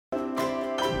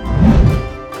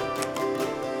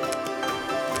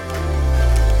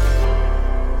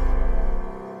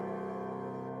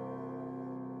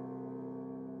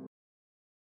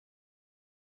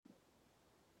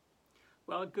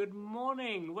Well, good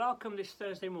morning. Welcome this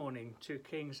Thursday morning to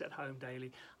Kings at Home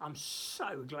Daily. I'm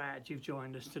so glad you've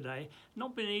joined us today.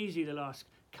 Not been easy the last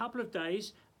couple of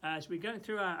days as we're going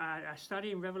through our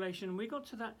study in Revelation. We got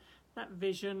to that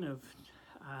vision of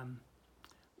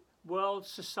world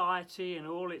society and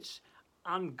all its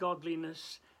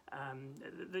ungodliness,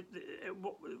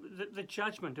 the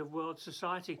judgment of world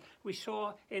society. We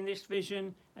saw in this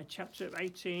vision, chapter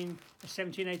 17,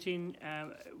 18,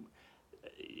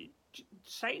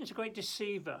 Satan's a great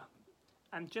deceiver,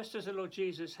 and just as the Lord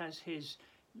Jesus has his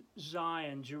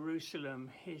Zion, Jerusalem,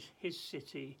 his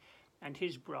city and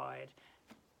his bride,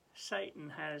 Satan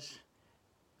has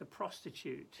the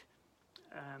prostitute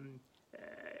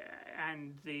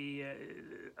and the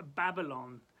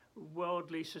Babylon,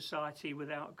 worldly society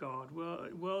without God,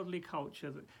 worldly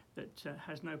culture that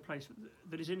has no place,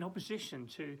 that is in opposition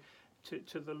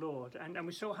to the Lord, and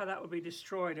we saw how that would be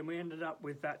destroyed, and we ended up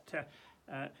with that.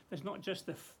 There's not just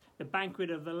the banquet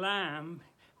of the Lamb,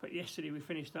 but yesterday we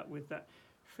finished up with that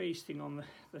feasting on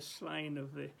the slain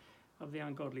of the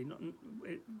ungodly.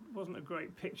 It wasn't a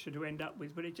great picture to end up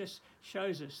with, but it just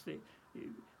shows us the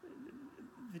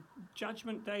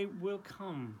judgment day will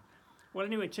come. Well,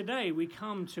 anyway, today we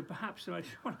come to perhaps one of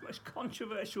the most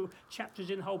controversial chapters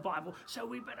in the whole Bible, so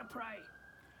we better pray.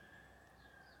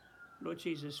 Lord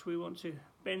Jesus, we want to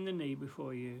bend the knee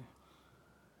before you.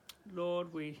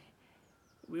 Lord, we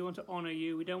want to honour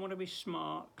you. We don't want to be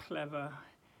smart, clever.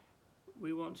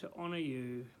 We want to honour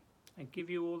you and give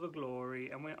you all the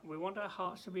glory. And we want our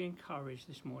hearts to be encouraged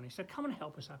this morning. So come and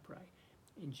help us, I pray.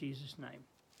 In Jesus' name.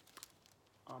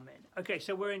 Amen. Okay,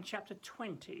 so we're in chapter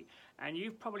 20. And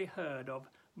you've probably heard of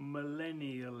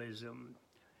millennialism.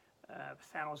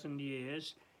 1,000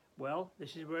 years. Well,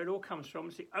 this is where it all comes from.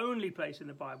 It's the only place in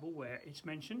the Bible where it's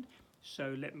mentioned.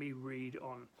 So let me read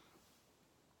on.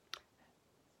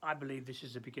 I believe this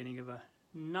is the beginning of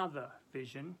another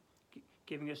vision,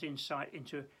 giving us insight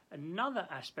into another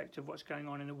aspect of what's going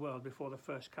on in the world before the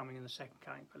first coming and the second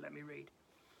coming. But let me read.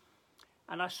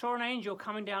 And I saw an angel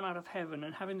coming down out of heaven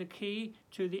and having the key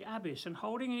to the abyss and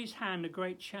holding in his hand a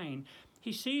great chain.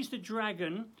 He seized the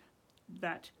dragon,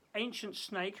 that ancient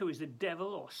snake who is the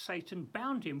devil or Satan,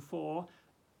 bound him for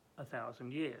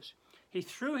 1,000 years. He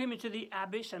threw him into the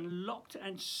abyss and locked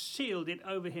and sealed it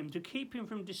over him to keep him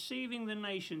from deceiving the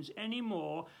nations any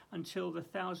more until the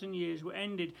 1,000 years were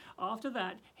ended. After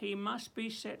that, he must be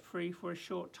set free for a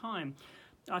short time.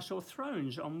 I saw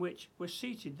thrones on which were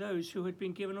seated those who had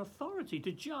been given authority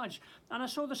to judge, and I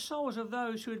saw the souls of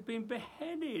those who had been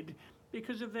beheaded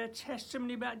because of their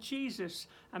testimony about Jesus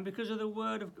and because of the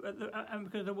word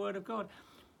of God.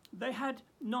 They had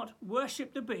not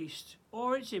worshipped the beast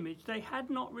or its image. They had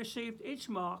not received its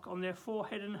mark on their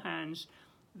forehead and hands.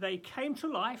 They came to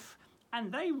life,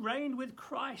 and they reigned with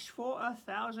Christ for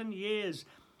 1,000 years.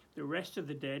 The rest of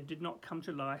the dead did not come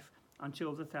to life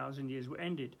until the 1,000 years were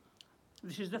ended.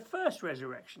 This is the first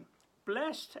resurrection.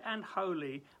 Blessed and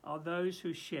holy are those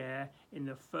who share in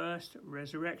the first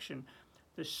resurrection.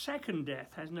 The second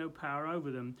death has no power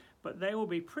over them, but they will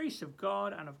be priests of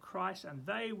God and of Christ, and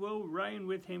they will reign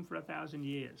with him for 1,000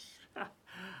 years.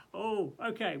 Oh,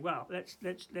 okay, well, let's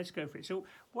go for it. So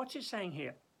what's it saying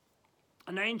here?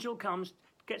 An angel comes,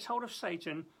 gets hold of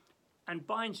Satan, and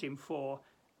binds him for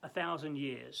 1,000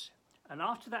 years. And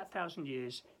after that 1,000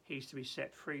 years, he's to be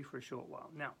set free for a short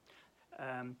while. Now,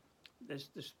 there's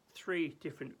three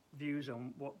different views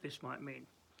on what this might mean.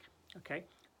 Okay.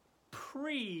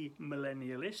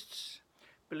 Pre-millennialists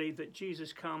believe that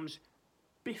Jesus comes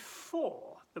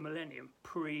before the millennium,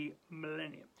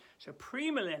 pre-millennium. So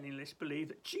pre-millennialists believe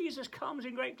that Jesus comes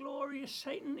in great glory,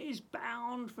 Satan is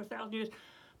bound for 1,000 years,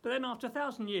 but then after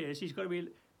 1,000 years he's got to be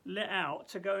let out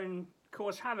to go and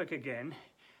cause havoc again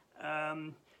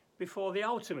before the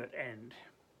ultimate end.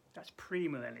 That's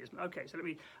pre-millennialism. Okay, so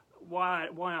why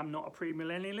I'm not a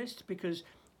pre-millennialist, because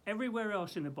everywhere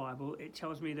else in the Bible, it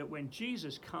tells me that when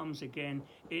Jesus comes again,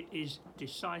 it is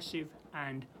decisive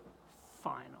and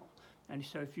final. And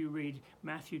so if you read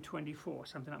Matthew 24,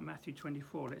 something like Matthew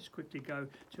 24, let's quickly go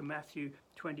to Matthew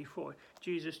 24.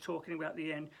 Jesus talking about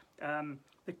the end.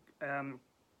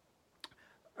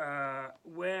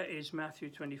 Where is Matthew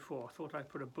 24? I thought I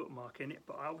put a bookmark in it,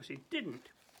 but I obviously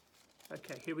didn't.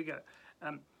 Okay, here we go.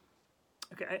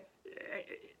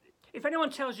 If anyone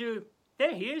tells you,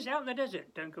 there he is, out in the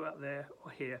desert, don't go out there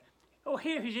or here. Or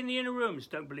here he's in the inner rooms,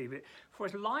 don't believe it. For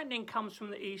as lightning comes from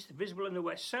the east, visible in the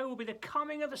west, so will be the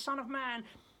coming of the Son of Man.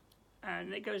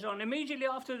 And it goes on, immediately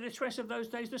after the distress of those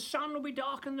days, the sun will be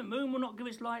darkened, the moon will not give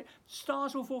its light,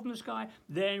 stars will fall from the sky,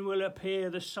 then will appear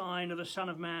the sign of the Son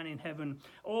of Man in heaven.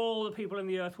 All the people in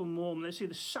the earth will mourn. They see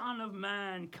the Son of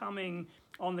Man coming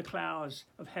on the clouds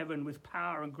of heaven with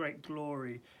power and great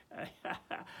glory.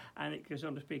 And it goes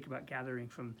on to speak about gathering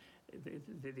from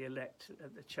the elect,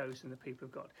 the chosen, the people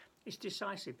of God. It's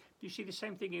decisive. You see the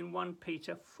same thing in 1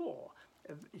 Peter 4,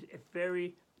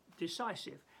 very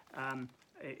decisive.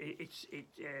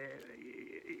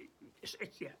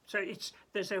 So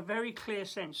there's a very clear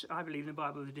sense, I believe, in the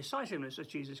Bible, of the decisiveness of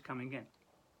Jesus coming again.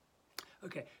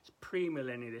 Okay, it's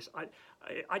premillennialist.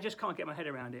 I just can't get my head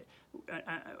around it.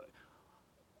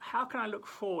 How can I look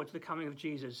forward to the coming of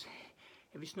Jesus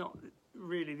if it's not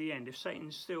really the end? If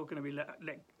Satan's still going to be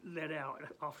let out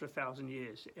after 1,000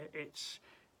 years, I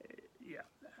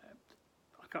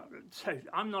can't. So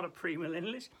I'm not a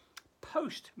premillennialist.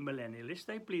 Post-millennialists,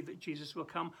 they believe that Jesus will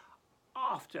come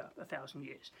after 1,000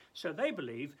 years. So they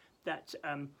believe that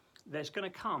there's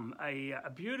going to come a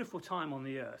beautiful time on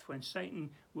the earth when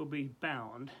Satan will be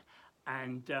bound,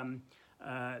 and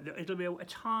it'll be a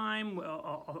time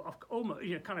of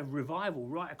almost, kind of revival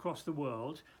right across the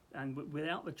world, and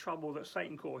without the trouble that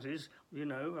Satan causes,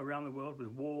 around the world with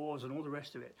wars and all the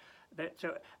rest of it.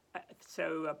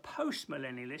 So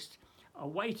post-millennialists are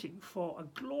waiting for a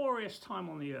glorious time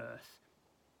on the earth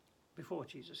before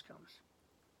Jesus comes.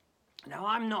 Now,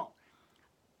 I'm not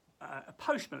a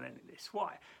post-millennialist.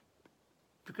 Why?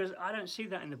 Because I don't see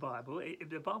that in the Bible.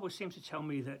 The Bible seems to tell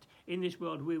me that in this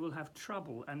world we will have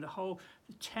trouble, and the whole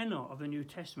tenor of the New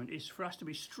Testament is for us to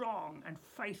be strong and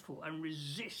faithful and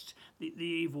resist the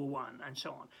evil one and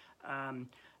so on.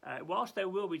 Whilst there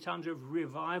will be times of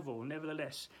revival,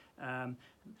 nevertheless,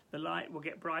 the light will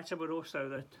get brighter, but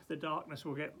also the darkness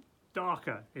will get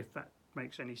darker, if that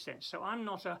makes any sense. So I'm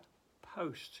not a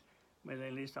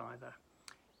post-millennialist either.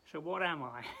 So what am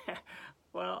I?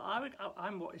 Well,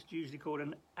 I'm what is usually called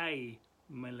an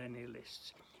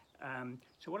a-millennialist.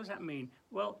 So what does that mean?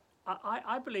 Well,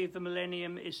 I believe the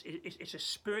millennium is a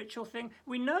spiritual thing.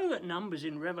 We know that numbers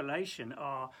in Revelation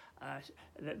are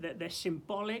they're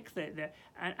symbolic.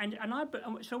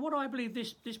 So what do I believe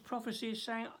this prophecy is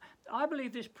saying? I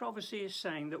believe this prophecy is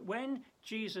saying that when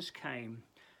Jesus came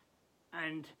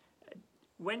and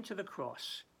went to the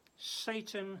cross,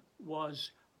 Satan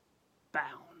was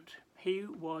bound. He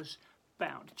was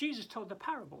bound. Jesus told the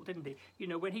parable, didn't he?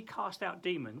 When he cast out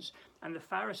demons, and the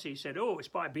Pharisees said, "Oh, it's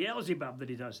by Beelzebub that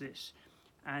he does this,"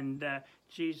 and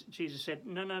Jesus said,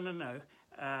 "No.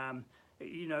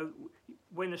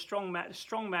 When the strong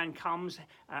man comes,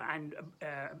 and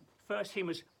first he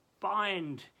must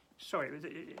bind." Sorry,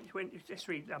 let's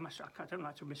read. I don't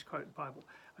like to misquote the Bible.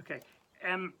 Okay,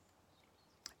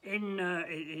 in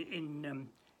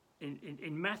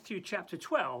Matthew chapter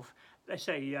 12, they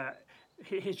say.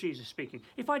 Here's Jesus speaking.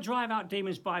 "If I drive out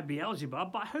demons by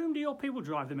Beelzebub, by whom do your people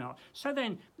drive them out? So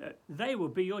then they will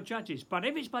be your judges. But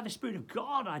if it's by the Spirit of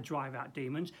God I drive out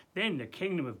demons, then the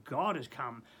kingdom of God has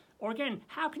come." Or again,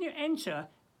 how can you enter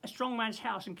a strong man's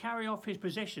house and carry off his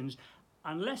possessions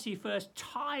unless he first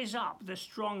ties up the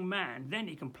strong man? Then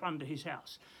he can plunder his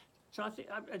house. So I think,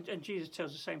 and Jesus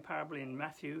tells the same parable in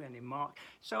Matthew and in Mark.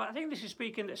 So I think this is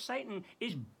speaking that Satan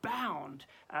is bound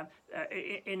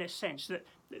in a sense that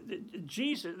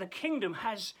Jesus, the kingdom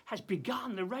has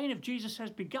begun. The reign of Jesus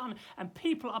has begun, and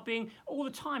people are being all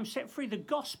the time set free. The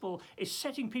gospel is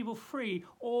setting people free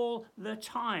all the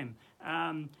time,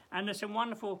 and there's some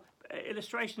wonderful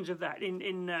illustrations of that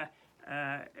in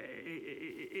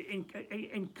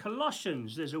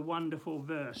Colossians. There's a wonderful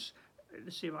verse.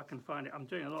 Let's see if I can find it. I'm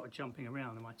doing a lot of jumping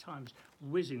around and my time's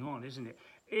whizzing on, isn't it?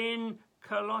 In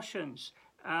Colossians,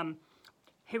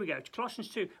 here we go, Colossians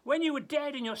 2. "When you were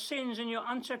dead in your sins and your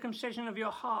uncircumcision of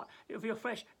your heart, of your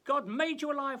flesh, God made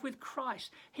you alive with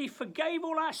Christ. He forgave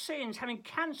all our sins, having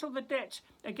cancelled the debt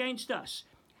against us.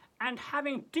 And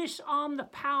having disarmed the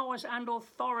powers and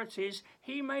authorities,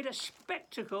 he made a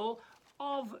spectacle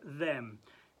of them."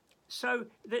 So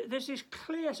there's this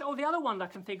clear. Oh, the other one that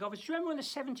I can think of is, do you remember when the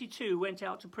 72 went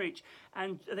out to preach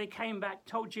and they came back,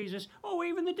 told Jesus, "Oh,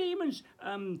 even the demons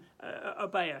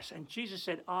obey us." And Jesus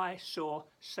said, "I saw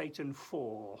Satan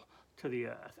fall to the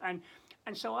earth." And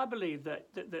so I believe that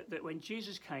when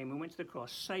Jesus came and went to the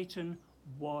cross, Satan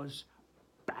was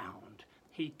bound.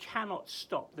 He cannot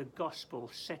stop the gospel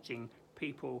setting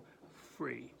people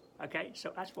free. Okay,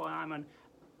 so that's why I'm an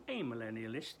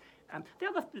amillennialist. The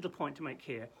other little point to make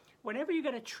here. Whenever you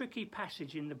get a tricky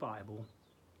passage in the Bible,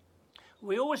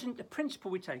 the principle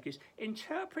we take is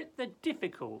interpret the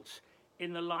difficult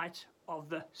in the light of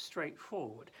the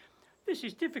straightforward. This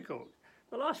is difficult.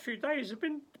 The last few days have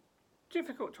been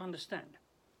difficult to understand.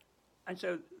 And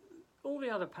so all the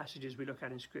other passages we look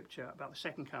at in Scripture about the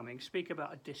second coming speak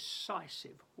about a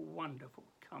decisive, wonderful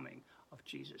coming of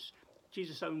Jesus.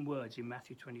 Jesus' own words in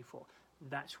Matthew 24.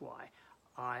 That's why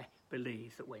I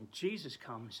believe that when Jesus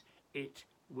comes, it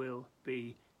will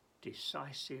be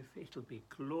decisive, it'll be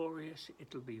glorious,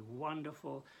 it'll be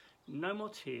wonderful. No more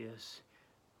tears,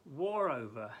 war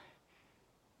over,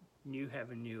 new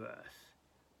heaven, new earth.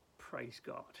 Praise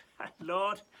God.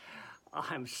 Lord,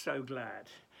 I'm so glad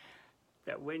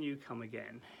that when you come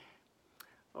again,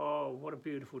 oh, what a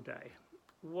beautiful day.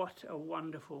 What a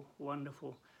wonderful,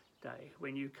 wonderful day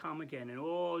when you come again in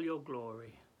all your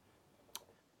glory.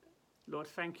 Lord,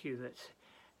 thank you that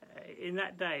in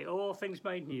that day, all things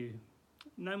made new.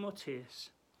 No more tears.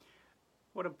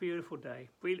 What a beautiful day.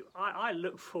 I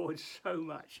look forward so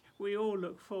much. We all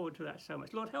look forward to that so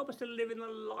much. Lord, help us to live in the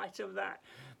light of that.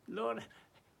 Lord,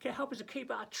 help us to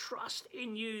keep our trust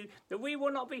in you, that we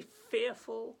will not be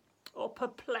fearful or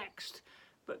perplexed,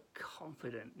 but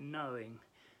confident, knowing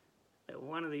that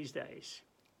one of these days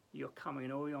you're coming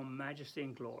in all your majesty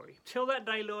and glory. Till that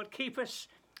day, Lord, keep us,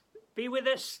 be with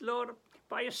us, Lord,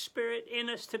 by your Spirit in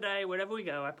us today, wherever we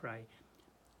go, I pray.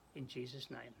 In Jesus'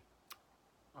 name.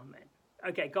 Amen.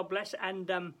 Okay, God bless. And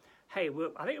hey,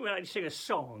 I think we'll actually sing a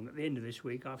song at the end of this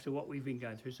week after what we've been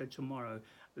going through. So tomorrow,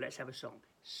 let's have a song.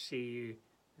 See you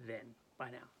then. Bye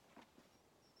now.